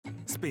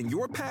Spin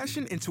your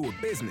passion into a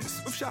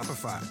business with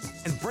Shopify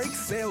and break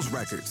sales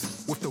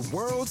records with the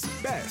world's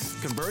best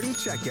converting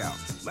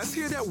checkout. Let's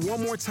hear that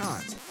one more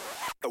time.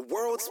 The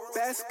world's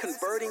best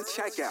converting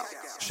checkout.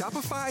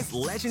 Shopify's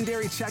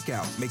legendary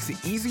checkout makes it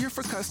easier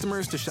for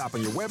customers to shop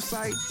on your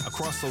website,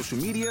 across social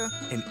media,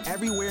 and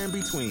everywhere in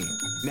between.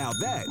 Now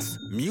that's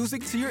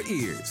music to your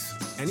ears.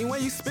 Any way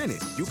you spin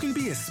it, you can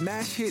be a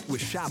smash hit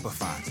with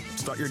Shopify.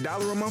 Start your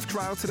 $1 a month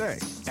trial today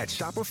at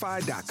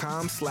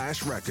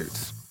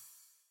shopify.com/records.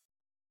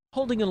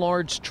 Holding a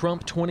large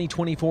Trump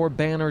 2024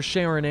 banner,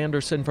 Sharon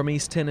Anderson from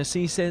East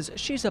Tennessee says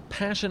she's a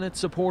passionate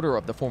supporter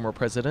of the former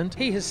president.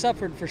 He has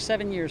suffered for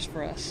 7 years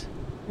for us.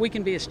 We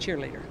can be his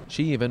cheerleader.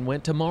 She even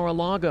went to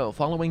Mar-a-Lago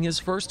following his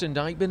first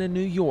indictment in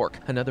New York.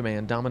 Another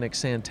man, Dominic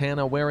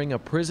Santana, wearing a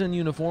prison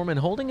uniform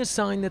and holding a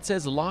sign that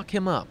says "Lock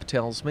him up,"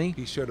 tells me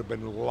he should have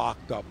been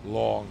locked up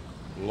long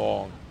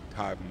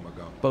time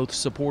ago. Both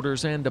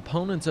supporters and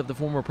opponents of the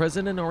former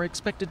president are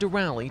expected to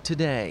rally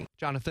today.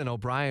 Jonathan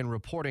O'Brien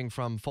reporting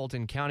from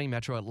Fulton County,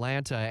 Metro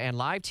Atlanta, and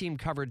live team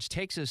coverage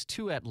takes us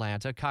to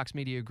Atlanta. Cox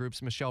Media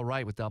Group's Michelle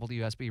Wright with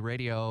WSB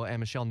Radio. And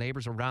Michelle,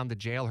 neighbors around the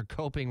jail are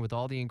coping with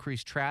all the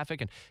increased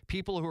traffic and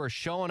people who are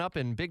showing up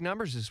in big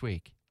numbers this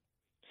week.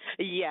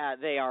 Yeah,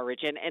 they are,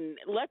 Rich. And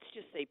let's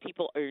just say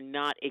people are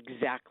not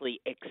exactly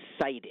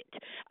excited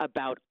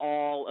about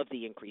all of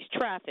the increased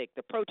traffic,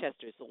 the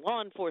protesters, the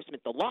law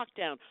enforcement, the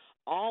lockdown,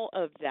 all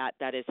of that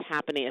is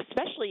happening,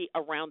 especially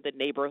around the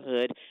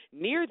neighborhood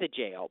near the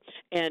jail.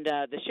 And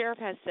the sheriff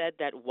has said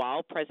that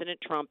while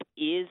President Trump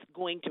is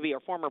going to be, or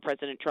former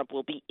President Trump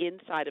will be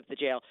inside of the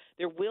jail,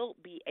 there will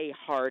be a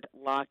hard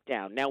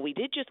lockdown. Now, we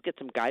did just get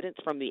some guidance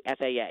from the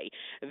FAA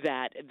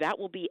that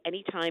will be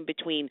anytime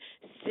between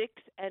 6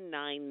 and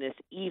 9 this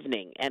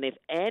evening. And if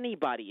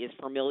anybody is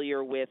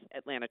familiar with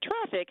Atlanta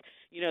traffic,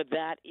 you know,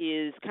 that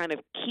is kind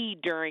of key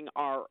during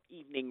our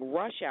evening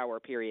rush hour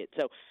period.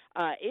 So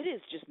it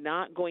is just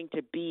not going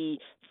to be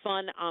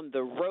fun on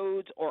the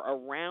roads or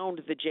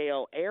around the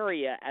jail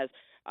area, as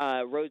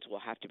roads will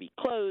have to be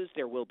closed.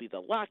 There will be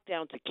the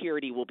lockdown.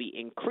 Security will be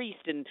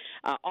increased. And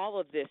all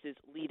of this is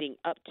leading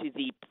up to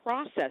the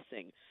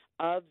processing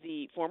of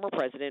the former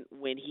president.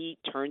 When he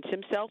turns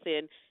himself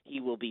in, he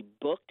will be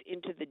booked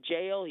into the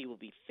jail. He will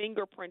be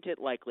fingerprinted,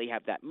 likely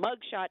have that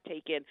mugshot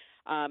taken.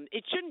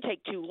 It shouldn't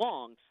take too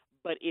long,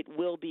 but it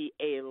will be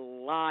a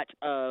lot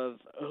of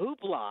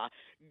hoopla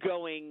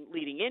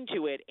leading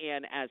into it,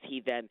 and as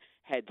he then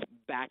heads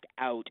back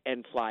out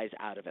and flies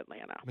out of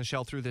Atlanta.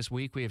 Michelle, through this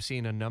week, we have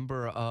seen a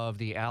number of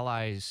the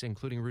allies,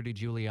 including Rudy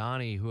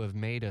Giuliani, who have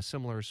made a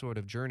similar sort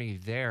of journey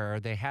there.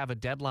 They have a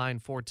deadline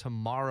for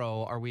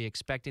tomorrow. Are we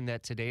expecting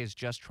that today is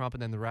just Trump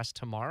and then the rest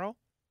tomorrow?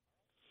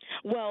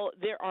 Well,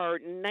 there are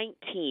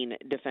 19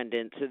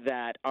 defendants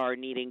that are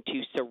needing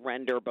to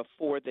surrender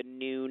before the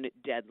noon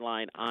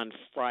deadline on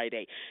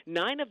Friday.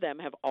 9 of them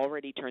have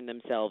already turned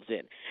themselves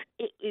in.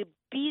 It'd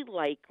be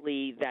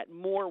likely that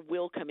more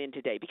will come in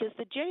today because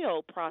the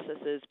jail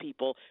processes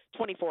people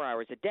 24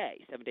 hours a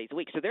day, 7 days a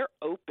week. So they're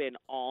open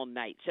all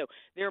night. So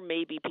there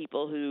may be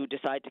people who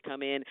decide to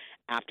come in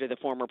after the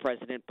former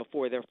president,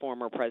 before their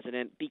former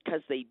president,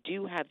 because they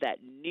do have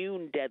that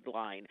noon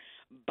deadline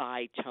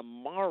by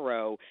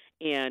tomorrow.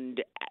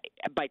 And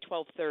by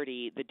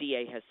 12:30, the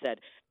DA has said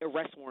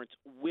arrest warrants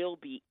will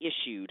be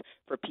issued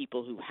for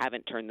people who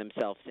haven't turned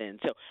themselves in.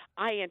 So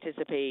I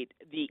anticipate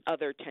the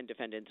other 10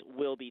 defendants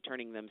will be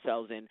turning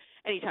themselves in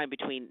anytime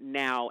between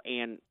now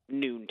and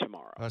noon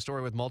tomorrow. A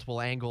story with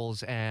multiple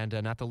angles, and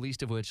not the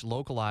least of which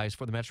localized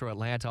for the Metro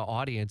Atlanta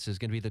audience, is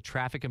going to be the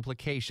traffic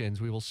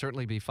implications. We will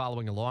certainly be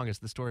following along as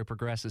the story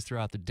progresses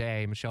throughout the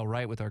day. Michelle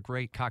Wright with our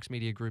great Cox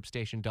Media Group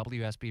station,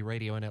 WSB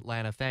Radio in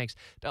Atlanta. Thanks.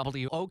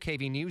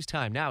 WOKV News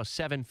Time, now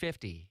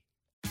 7:50.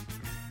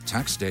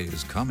 Tax day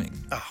is coming.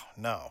 Oh,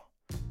 no.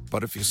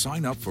 But if you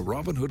sign up for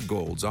Robinhood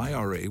Gold's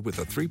IRA with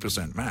a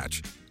 3%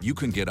 match, you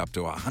can get up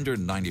to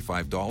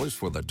 $195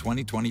 for the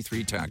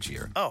 2023 tax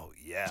year. Oh,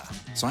 yeah.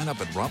 Sign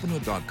up at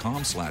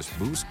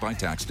Robinhood.com/boost by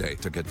tax day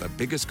to get the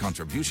biggest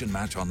contribution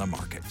match on the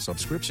market.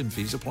 Subscription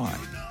fees apply.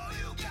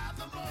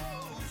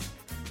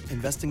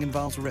 Investing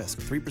involves risk.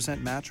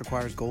 3% match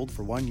requires gold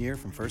for 1 year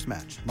from first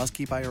match. Must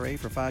keep IRA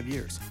for 5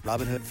 years.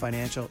 Robinhood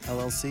Financial,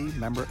 LLC,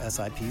 member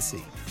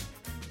SIPC.